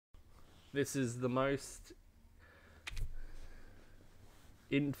This is the most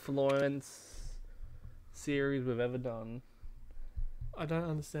influence series we've ever done. I don't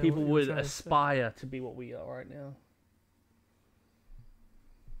understand. People would aspire to be what we are right now.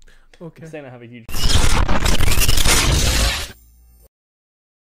 Okay. I'm saying I have a huge...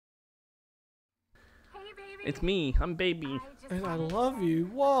 It's me. I'm baby. And I love you.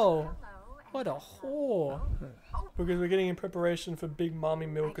 Whoa. What a whore. Because we're getting in preparation for Big Mommy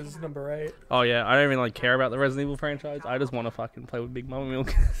Milkers number 8. Oh yeah, I don't even like care about the Resident Evil franchise. I just want to fucking play with Big Mama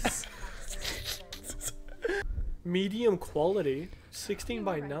Milkers. Medium quality. 16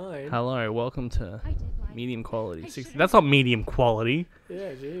 by 9. Hello, welcome to medium quality. 60. That's not medium quality.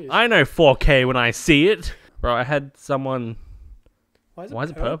 Yeah, jeez. I know 4K when I see it. Bro, I had someone... Why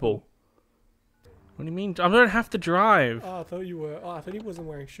is it purple? What do you mean? I don't have to drive. Oh, I thought you were... Oh, I thought he wasn't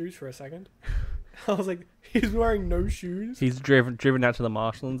wearing shoes for a second. I was like, he's wearing no shoes? He's driven out to the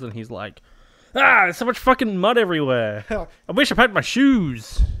marshlands and he's like, ah, there's so much fucking mud everywhere. I wish I had my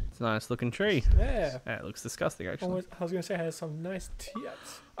shoes. It's a nice looking tree. Yeah. It looks disgusting, actually. I was going to say it has some nice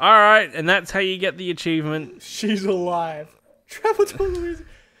tits. Alright, and that's how you get the achievement. She's alive. Travel to Louisiana.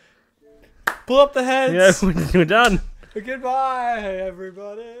 Pull up the heads. Yeah, we're done. Goodbye,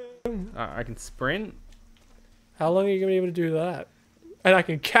 everybody. I can sprint. How long are you going to be able to do that? And I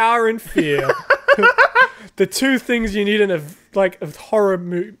can cower in fear. The two things you need in a horror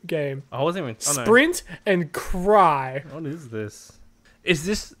game. I wasn't even... Oh, Sprint and cry. What is this? Is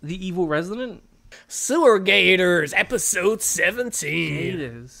this the evil resident? Sewer Gators, episode 17.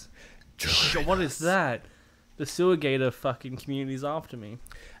 Gators? What is that? The sewer gator fucking community's after me.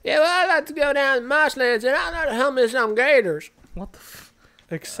 Yeah, well, I like to go down the marshlands and I know to help me some gators. What the f...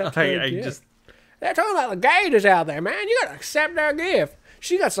 Accept I just... They're talking about the gators out there, man. You gotta accept their gift.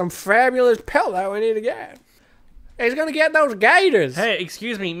 She got some fabulous pelt that we need to get. He's gonna get those gators. Hey,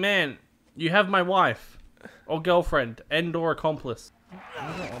 excuse me, man. You have my wife. Or girlfriend. And/or accomplice.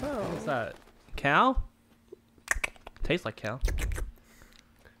 What's that? Cow? Tastes like cow.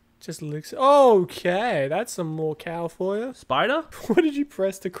 Just licks. Okay, that's some more cow for you. Spider? What did you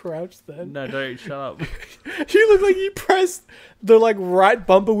press to crouch then? No, don't. Shut up. You look like you pressed the right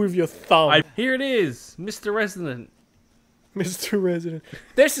bumper with your thumb. Here it is, Mr. Resident. Mr. Resident.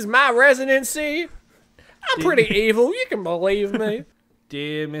 This is my residency. I'm pretty evil. You can believe me.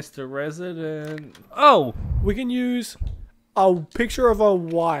 Dear Mr. Resident. Oh! We can use a picture of a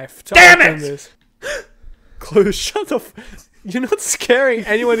wife to Damn open it! this. Close. Shut the f... You're not scaring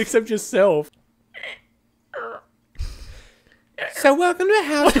anyone except yourself. So welcome to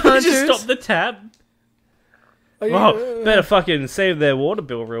House Hunters. Just stop the tap. Better fucking save their water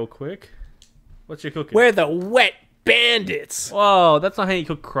bill real quick. What's your cooking? We're the wet bandits. Whoa, that's not how you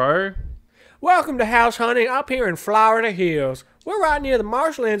cook crow. Welcome to house hunting up here in Florida Hills. We're right near the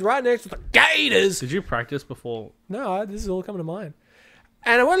marshlands, right next to the gators. Did you practice before? No, this is all coming to mind.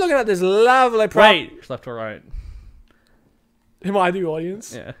 And we're looking at this lovely prop. Wait, left or right? Am I the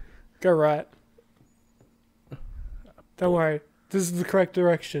audience? Yeah. Go right. Don't worry. This is the correct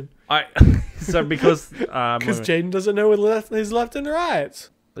direction. So because Jaiden doesn't know his left and right.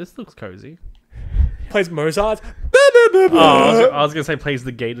 This looks cozy. Plays Mozart. Oh, I was gonna say plays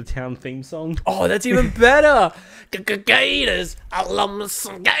the Gator Town theme song. Oh, that's even better. Gators. I love me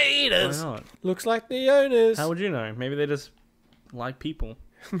some gators. Why not? Looks like the owners. How would you know? Maybe they just like people.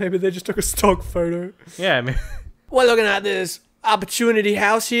 Maybe they just took a stock photo. Yeah. Maybe. We're looking at this opportunity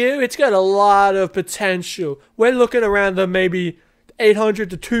house here. It's got a lot of potential. We're looking around the maybe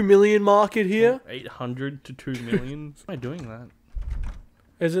 800 to 2 million market here. 800 to 2 million? Why am I doing that?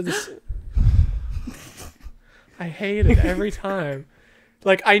 Is it this? I hate it every time.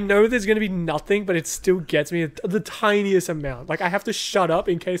 Like, I know there's going to be nothing, but it still gets me the tiniest amount. Like, I have to shut up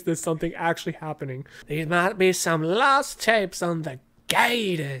in case there's something actually happening. There might be some lost tapes on the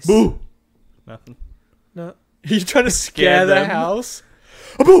gators. Boo! Nothing. No. Are you trying to scare the them. house?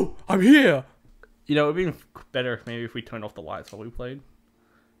 Oh, boo! I'm here! You know, it would be better if maybe if we turned off the lights while we played.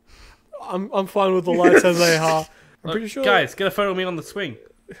 I'm fine with the lights as they are. I'm pretty sure. Guys, get a photo of me on the swing.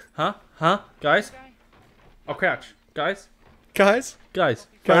 Huh? Guys? I'll crouch. Guys? Guys? Guys?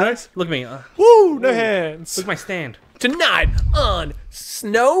 Look at me. Woo! No hands. Look at my stand. Tonight on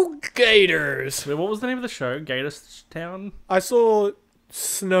Snow Gators. Wait, what was the name of the show? Gator Town? I saw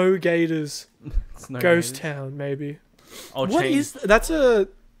Snow Gators. Snow Ghost Gators? Town, maybe. I'll What change. is... That's a...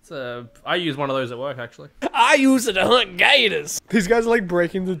 I use one of those at work, actually. I use it to hunt gators. These guys are like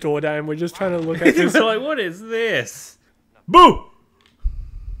breaking the door down. We're just trying to look at this. They're like, what is this? Boo!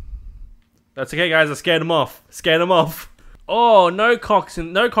 That's okay, guys. I scared them off. Oh, no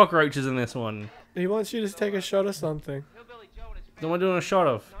cockroaches in this one. He wants you to take a shot of something. What am I doing a shot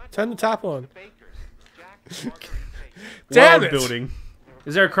of? Turn the tap on. Damn Damn it! building.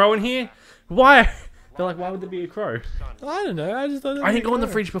 Is there a crow in here? Why? They're like, why would there be a crow? I don't know. I just thought. I didn't go in the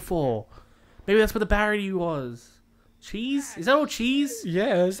fridge before. Maybe that's where the parody was. Cheese? Is that all cheese?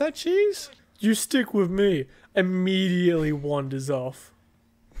 Yeah, is that cheese? You stick with me. Immediately wanders off.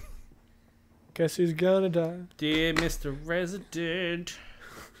 Guess who's gonna die? Dear Mr. Resident,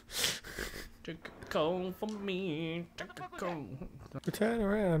 take a call from me. Take a call. Turn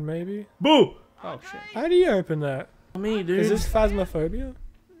around, maybe. Boo! Oh shit. How do you open that? Me, dude. Is this Phasmophobia?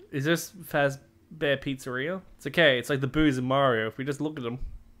 Is this Fazbear Pizzeria? It's okay. It's like the boos in Mario. If we just look at them,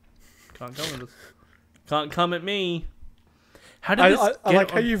 can't come at us. Can't come at me. How did this I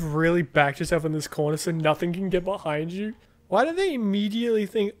like how you've really backed yourself in this corner so nothing can get behind you. Why did they immediately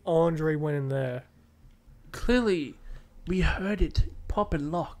think Andre went in there? Clearly, we heard it pop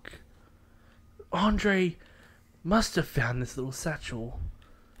and lock. Andre must have found this little satchel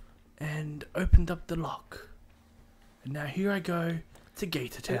and opened up the lock. And now here I go to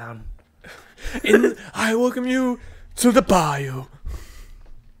Gator Town. I welcome you to the bayou.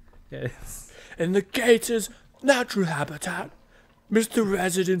 Yes. In the Gator's natural habitat, Mr.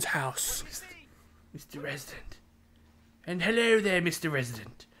 Resident's house. Mr. Resident. And hello there, Mr.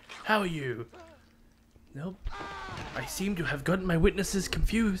 Resident. How are you? Nope. I seem to have gotten my witnesses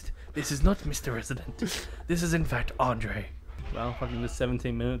confused. This is not Mr. Resident. This is in fact Andre. Well, fucking just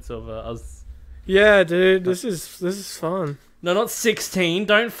 17 minutes of us. Yeah, dude, this is fun. No, not 16.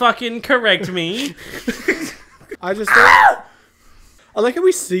 Don't fucking correct me. I just thought, I like how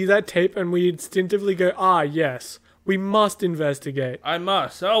we see that tape and we instinctively go, ah, yes, we must investigate. I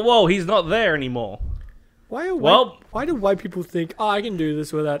must. Oh, whoa, he's not there anymore. Why do white people think, oh, I can do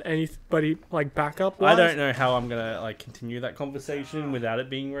this without anybody, like, backup? I don't know how I'm gonna, like, continue that conversation without it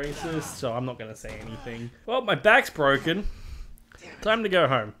being racist, so I'm not gonna say anything. Well, my back's broken. Time to go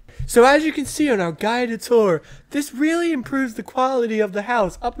home. So as you can see on our guided tour, this really improves the quality of the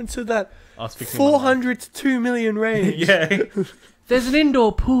house up into that 400 to 2 million range. Yeah. There's an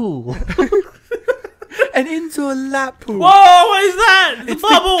indoor pool. An indoor lap pool. Whoa, what is that? It's a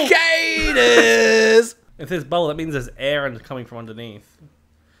bubble! the Gators! If there's bubble, that means there's air and coming from underneath.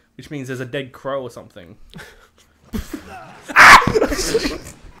 Which means there's a dead crow or something.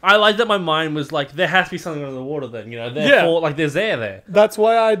 I like that my mind was like, there has to be something under the water then, you know? Therefore, like, there's air there. That's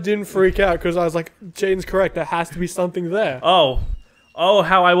why I didn't freak out, because I was like, Jaiden's correct, there has to be something there. Oh,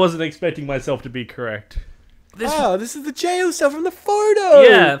 how I wasn't expecting myself to be correct. This is the jail cell from the photo!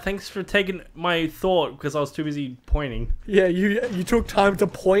 Yeah, thanks for taking my thought, because I was too busy pointing. Yeah, you took time to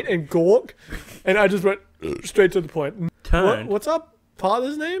point and gawk, and I just went straight to the point. Turn. What's up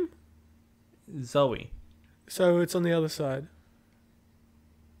partner's name? Zoe. So it's on the other side.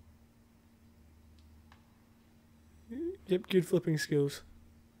 Yep, good flipping skills.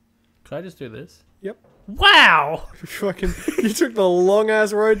 Could I just do this? Yep. Wow! Fucking, you took the long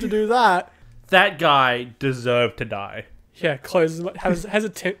ass road to do that. That guy deserved to die. Yeah, closes, has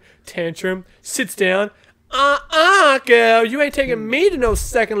a tantrum, sits down. Girl, you ain't taking me to no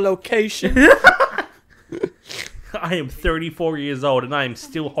second location. I am 34 years old and I am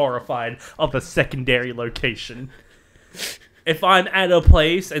still horrified of a secondary location. If I'm at a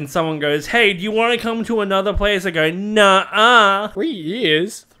place and someone goes, hey, do you want to come to another place? I go, nah. 3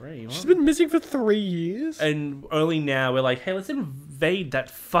 years? 3, what? She's been missing for 3 years? And only now we're like, hey, let's invade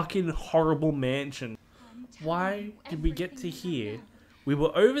that fucking horrible mansion. Why did we get to here? We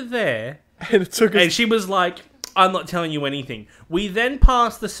were over there. And it took us... And she was like, I'm not telling you anything. We then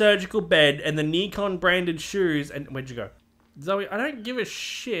passed the surgical bed and the Nikon branded shoes. And where'd you go? Zoe, I don't give a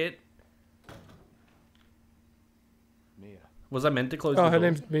shit. Mia. Was I meant to close the door? Oh, her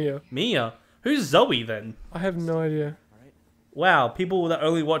name's Mia. Mia? Who's Zoe then? I have no idea. Wow, people that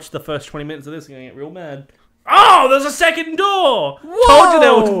only watched the first 20 minutes of this are going to get real mad. Oh, there's a second door! Whoa!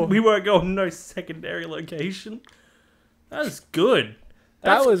 Told you we weren't going no secondary location. That was good.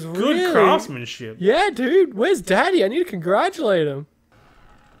 That's that was good really... craftsmanship. Yeah, dude. Where's Daddy? I need to congratulate him.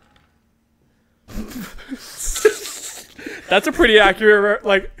 That's a pretty accurate,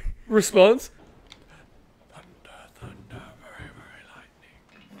 like, response. Thunder, very, very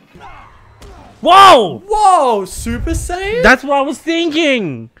lightning. Whoa! Whoa! Super Saiyan? That's what I was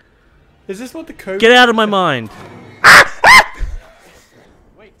thinking! Is this what the code... Get out of my mind.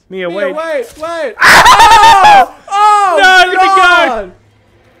 Mia, wait. Wait! Oh! Oh! No, let me God! go!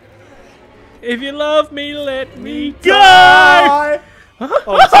 If you love me, let me go! Die! Oh,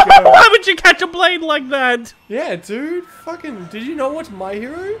 let's go. Why would you catch a blade like that? Yeah, dude. Fucking... Did you not watch My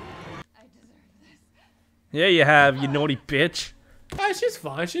Hero? Yeah, you have, you naughty bitch. Oh, she's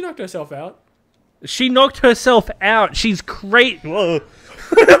fine. She knocked herself out. She knocked herself out. She's great. Whoa.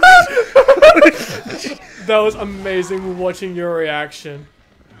 That was amazing watching your reaction.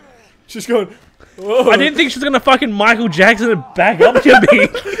 She's going, whoa. I didn't think she was gonna fucking Michael Jackson and back up to me.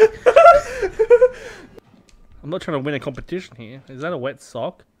 I'm not trying to win a competition here. Is that a wet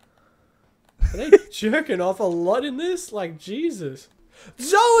sock? Are they jerking off a lot in this? Like, Jesus.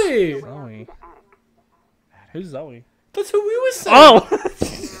 Zoe! Zoe. Who's Zoe? That's who we were saying. Oh!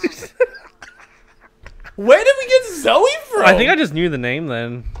 Where did we get Zoe from? I think I just knew the name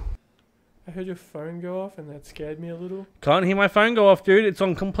then. I heard your phone go off and that scared me a little. Can't hear my phone go off, dude. It's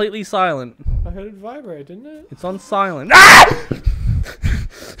on completely silent. I heard it vibrate, didn't it? It's on silent. Ah!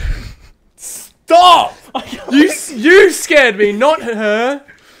 Stop! You scared me, not her.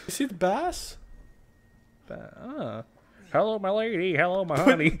 You see the bass? Hello, my lady. Hello, my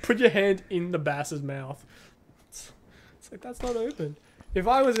honey. Put your hand in the bass's mouth. It's like, that's not open. If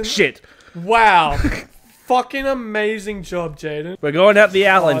I was in... Shit. Wow. Fucking amazing job, Jaiden. We're going out the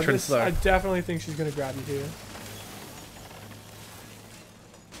owl entrance, though. I definitely think she's gonna grab you here.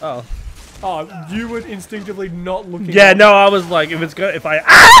 Oh. Oh, you were instinctively not looking. Yeah, no, I was like, if I...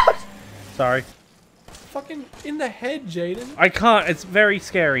 Ah! Sorry. Fucking in the head, Jaiden. I can't. It's very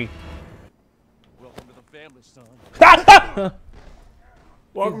scary. Welcome to the family, son.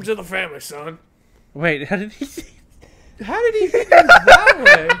 Welcome to the family, son. Wait, how did he... How did he think it was that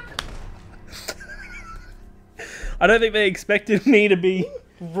way? I don't think they expected me to be...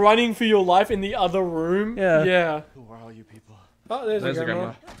 Running for your life in the other room? Yeah. Yeah. Who are all you people? Oh, there's a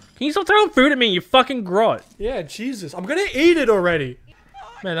grandma. Can you stop throwing food at me, you fucking grot? Yeah, Jesus. I'm gonna eat it already.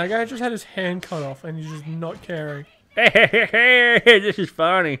 Man, that guy just had his hand cut off and he's just not caring. Hey, this is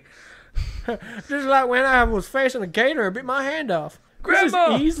funny. Just like when I was facing a gator and bit my hand off. Grandma!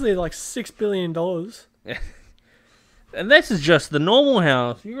 This is easily like $6 billion. And this is just the normal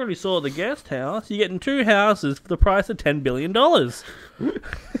house. You already saw the guest house. You're getting 2 houses for the price of $10 billion.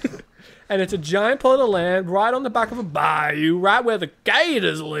 And it's a giant plot of land right on the back of a bayou, right where the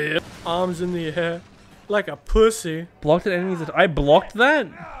gators live. Arms in the air, like a pussy. Blocked at enemies. I blocked that?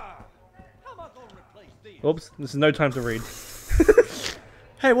 Oops, this is no time to read.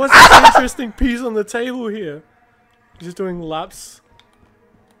 Hey, what's this interesting piece on the table here? Just doing laps.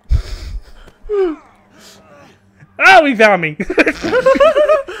 Oh, he found me!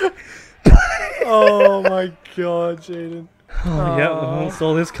 Oh my god, Jaiden. Oh, yeah, I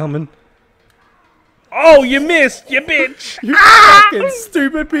saw this coming. Oh, you missed, you bitch! You fucking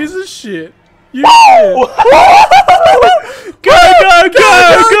stupid piece of shit. You did. Go!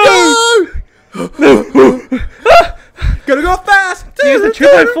 Gotta go fast! Use the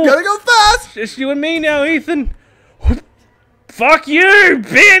 2x4. Gotta go fast! Just you and me now, Ethan. Fuck you,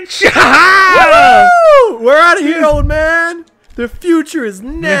 bitch! Woo! We're out of here, old man! The future is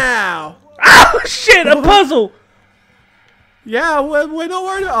now! Oh, shit, a puzzle! Yeah, we're not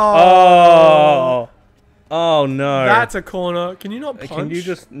worried. Oh. Oh, no. That's a corner. Can you not punch? Can you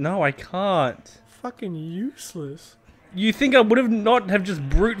just... No, I can't. Fucking useless. You think I would have not have just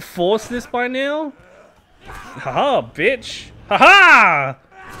brute forced this by now? Haha, bitch. Haha!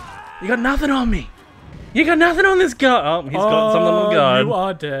 You got nothing on me. You got nothing on this guy. Oh, he's got something on the gun. You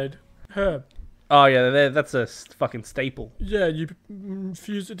are dead. Herb. Oh, yeah, that's a fucking staple. Yeah, you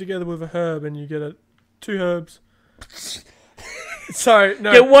fuse it together with a herb and you get 2 herbs. Sorry,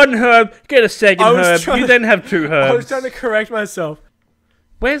 no. Get 1 herb, get a second herb, you then have 2 herbs. I was trying to correct myself.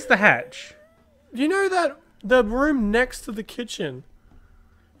 Where's the hatch? You know that the room next to the kitchen?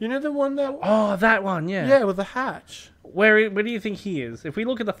 You know the one that... Oh, that one, yeah. Yeah, with the hatch. Where do you think he is? If we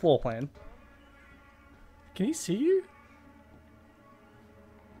look at the floor plan. Can he see you?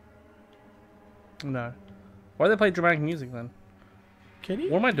 No. Why do they play dramatic music then? Can he?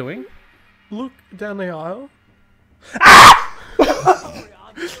 What am I doing? Look down the aisle.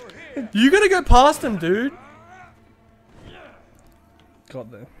 You gotta go past him, dude.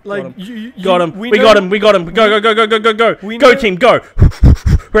 Got there. Like got him. you Got him. we We know- got him. We got him. Go, go, go, go, go, go, go. We Go, know- team, go.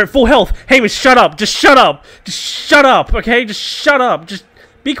 We're at full health. Hamish, shut up. Just shut up. Just shut up, okay? Just shut up. Just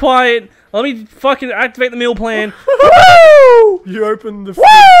be quiet. Let me fucking activate the meal plan. Woo! You open the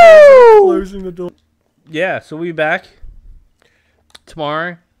Woo! closing the door. Yeah, so we'll be back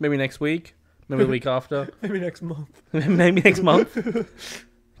tomorrow, maybe next week, maybe the week after, Maybe next month. maybe next month.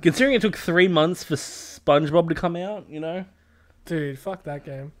 Considering it took 3 months for SpongeBob to come out, you know? Dude, fuck that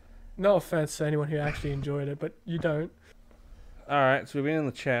game. No offense to anyone who actually enjoyed it, but you don't. Alright, so we've been in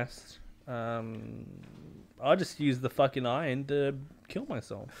the chest. I'll just use the fucking iron to kill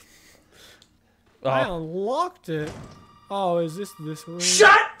myself. I Oh, unlocked it. Oh, is this room?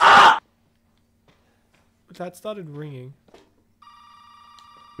 shut up! That started ringing.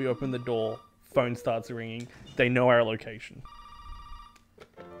 We open the door, phone starts ringing, they know our location.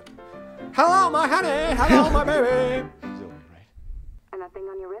 Hello, my honey. Hello, my baby. He's over, right? And that thing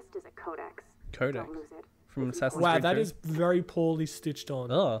on your wrist is a codex. Codex. Don't lose it. From Assassin's Wow, Creed that 2. is very poorly stitched on.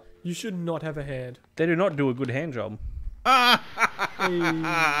 Oh. You should not have a hand. They do not do a good hand job. Hey.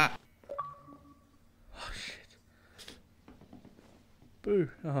 Oh, shit. Boo.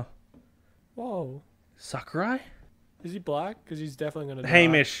 Oh. Whoa. Sakurai? Is he black? Because he's definitely gonna die.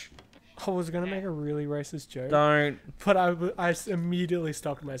 Hamish. I was gonna make a really racist joke, Don't. but I immediately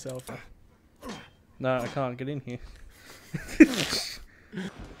stopped myself. No, I can't get in here.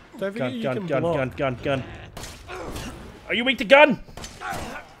 Don't forget you can block. Gun. Are you weak to gun?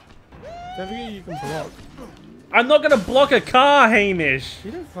 Don't forget you can block. I'm not gonna block a car, Hamish.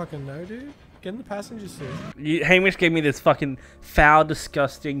 You don't fucking know, dude. Get in the passenger seat. Hamish gave me this fucking foul,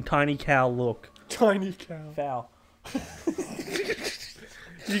 disgusting, tiny cow look. Tiny cow. Foul.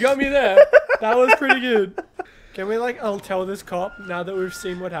 You got me there. That was pretty good. Can we I'll tell this cop now that we've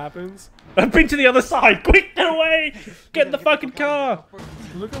seen what happens? I've been to the other side. Quick, get away! Get in the fucking car.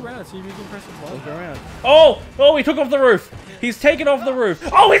 Look around, see if you can press the button. Look around. Oh, he took off the roof. He's taken off the roof.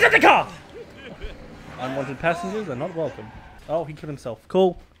 Oh, he's in the car. Unwanted passengers are not welcome. Oh, he killed himself.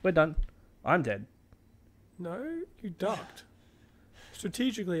 Cool. We're done. I'm dead. No, you ducked.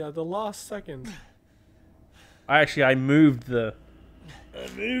 Strategically at the last second. I moved the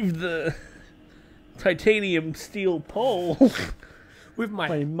titanium steel pole. With my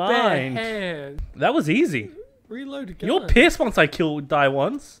My bare mind. hand. That was easy. Reload a gun. You're pissed once I die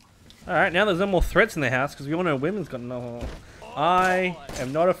once. Alright, now there's no more threats in the house because we all know women's got no. I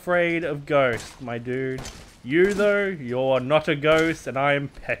am not afraid of ghosts, my dude. You though, you're not a ghost and I am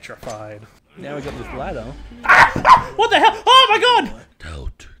petrified. Now we got this ladder. Ah! What the hell? Oh my god!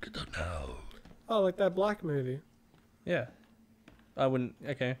 Don't know. Oh, like that black movie. Yeah. I wouldn't.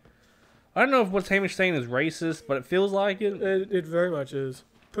 Okay. I don't know if what's Hamish saying is racist, but it feels like it. It very much is.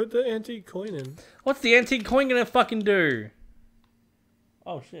 Put the antique coin in. What's the antique coin gonna fucking do?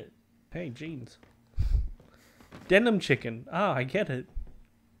 Oh shit. Hey, jeans. Denim chicken. Ah, I get it.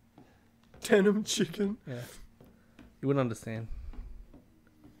 Denim chicken. Yeah. You wouldn't understand.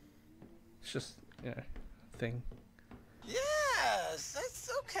 It's just, thing. Yes,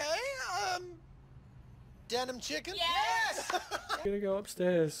 that's okay. Denim chicken? Yes! I'm gonna go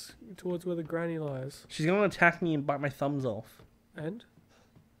upstairs towards where the granny lies. She's gonna attack me and bite my thumbs off. And?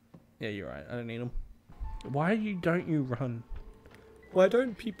 Yeah, you're right. I don't need them. Why don't you run? Why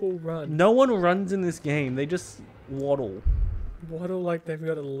don't people run? No one runs in this game. They just waddle. Waddle like they've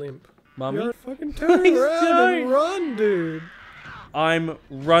got a limp. Mummy? You gotta fucking turn Please around don't. and run, dude. I'm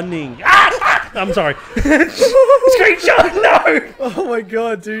running. Ah! I'm sorry. Screenshot! No! Oh my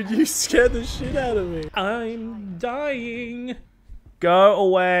god, dude, you scared the shit out of me. I'm dying. Go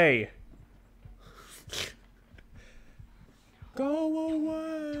away. Go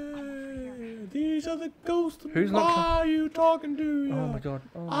away. These are the ghosts. Who's not Why are you talking to you? Oh my god.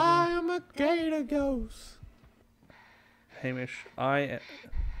 Oh my god. I am a gator ghost. Hamish, I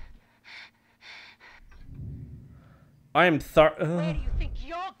am Where do you think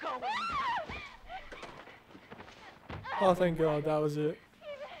you're going? Oh, thank god, that was it.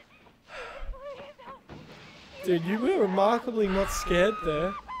 Dude, you were remarkably not scared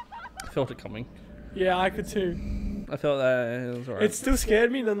there. I felt it coming. Yeah, I could too. I felt that it was alright. It still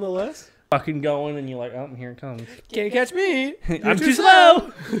scared me nonetheless. Fucking going and you're like, oh, here it comes. Can't catch me. I'm too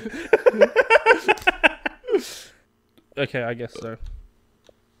slow! Okay, I guess so.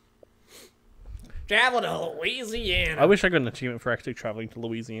 Travel to Louisiana. I wish I got an achievement for actually traveling to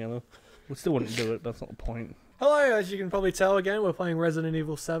Louisiana. We still wouldn't do it, that's not the point. Hello, as you can probably tell again, we're playing Resident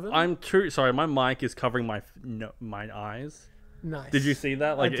Evil 7. I'm too sorry, my mic is covering my eyes. Nice. Did you see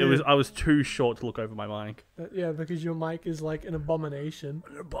that? Like I was too short to look over my mic. Yeah, because your mic is like an abomination.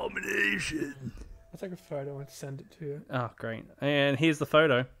 An abomination. I'll take a photo and send it to you. Oh, great. And here's the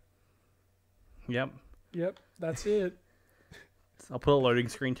photo. Yep. Yep, that's it. I'll put a loading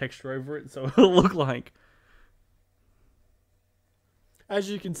screen texture over it so it'll look like. As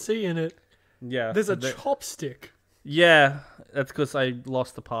you can see in it, Yeah. there's a chopstick. Yeah, that's because I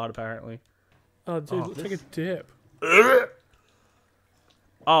lost the part apparently. Oh, dude, take a dip.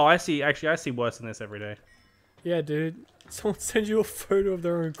 Oh, I see. Actually, I see worse than this every day. Yeah, dude. Someone sends you a photo of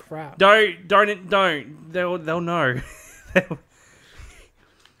their own crap. Don't. They'll know.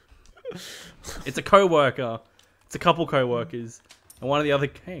 It's a coworker. It's a couple coworkers, and one of the other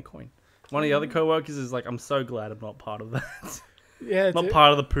One of the other coworkers is like, I'm so glad I'm not part of that. Yeah, Not dude.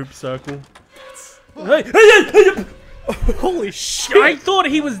 part of the poop circle. Holy shit! I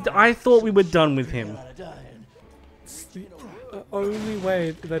thought we were done with him. It's the only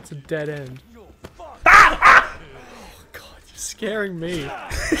way that's a dead end. Oh god, you're scaring me.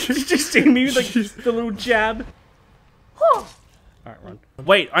 You just see me with like the little jab. Alright, run.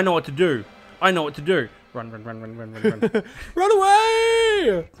 Wait, I know what to do. I know what to do. Run, run, run, run, run, run, run. Run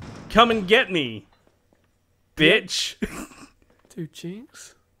away! Come and get me, bitch. Dude,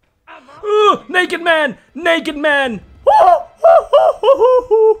 Jinx? Ooh, naked man! Naked man!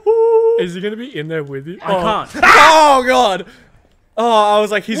 Is he gonna be in there with you? I can't. Oh god! Oh, I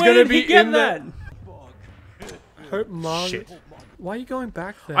was like, he's Where gonna did be he get in that? there. Hope Margaret. Shit. Why are you going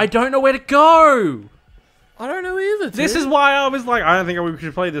back there? I don't know where to go. I don't know either. Dude. This is why I was like, I don't think we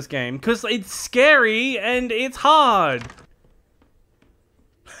should play this game. Because it's scary and it's hard.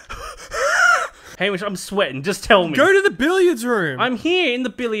 Hamish, I'm sweating. Just tell me. Go to the billiards room. I'm here in the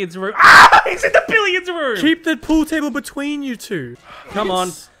billiards room. Ah! He's in the billiards room! Keep the pool table between you two. Come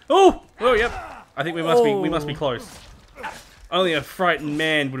on. Oh! Oh, yep. I think we must be close. Only a frightened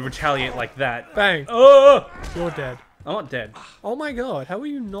man would retaliate like that. Bang. Oh! You're dead. I'm not dead. Oh my god, how are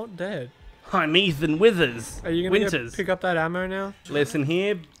you not dead? I'm Ethan Withers. Are you gonna Winters. go pick up that ammo now? Listen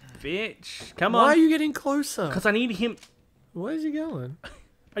here, bitch. Come Why on. are you getting closer? Because I need him. Where's he going?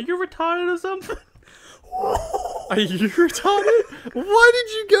 Are you retired or something? Are you retarded? Why did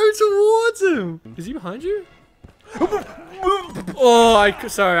you go towards him? Is he behind you? Oh,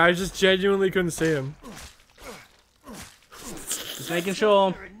 sorry, I just genuinely couldn't see him. Just making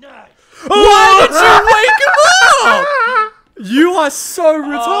sure. Why did you wake him up? You are so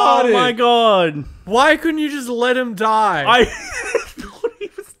retarded. Oh my god. Why couldn't you just let him die? I thought he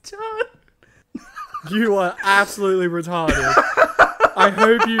was done. You are absolutely retarded. I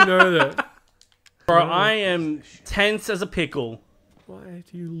hope you know that. Bro, I am tense as a pickle. Why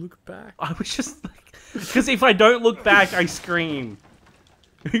do you look back? I was just like... Because if I don't look back, I scream.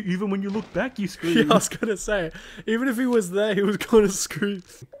 Even when you look back, you scream. Yeah, I was gonna say, even if he was there, he was gonna scream.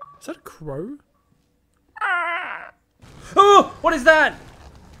 Is that a crow? Oh! What is that?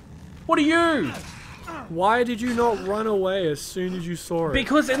 What are you? Why did you not run away as soon as you saw it?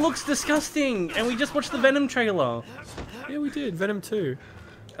 Because it looks disgusting, and we just watched the Venom trailer. Yeah, we did. Venom 2.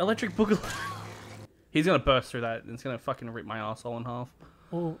 Electric Boogaloo. He's gonna burst through that, and it's gonna fucking rip my asshole in half.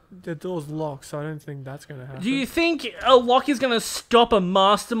 Well, the door's locked, so I don't think that's gonna happen. Do you think a lock is gonna stop a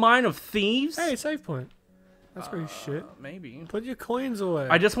mastermind of thieves? Hey, save point. That's pretty shit. Maybe. Put your coins away.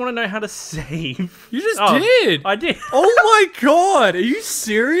 I just want to know how to save. You just did! I did. Oh my god! Are you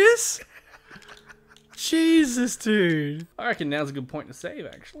serious? Jesus, dude. I reckon now's a good point to save,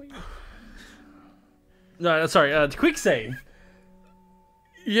 actually. No, sorry, quick save.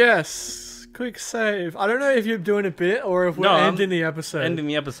 Yes. Quick save. I don't know if you're doing a bit or if we're ending the episode. Ending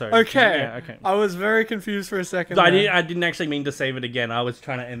the episode. Okay. Yeah, okay. I was very confused for a second. No, I there. didn't actually mean to save it again. I was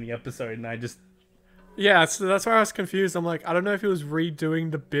trying to end the episode, and I just... Yeah, so that's why I was confused. I'm like, I don't know if he was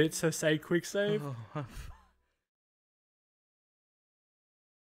redoing the bit to say quick save. Oh,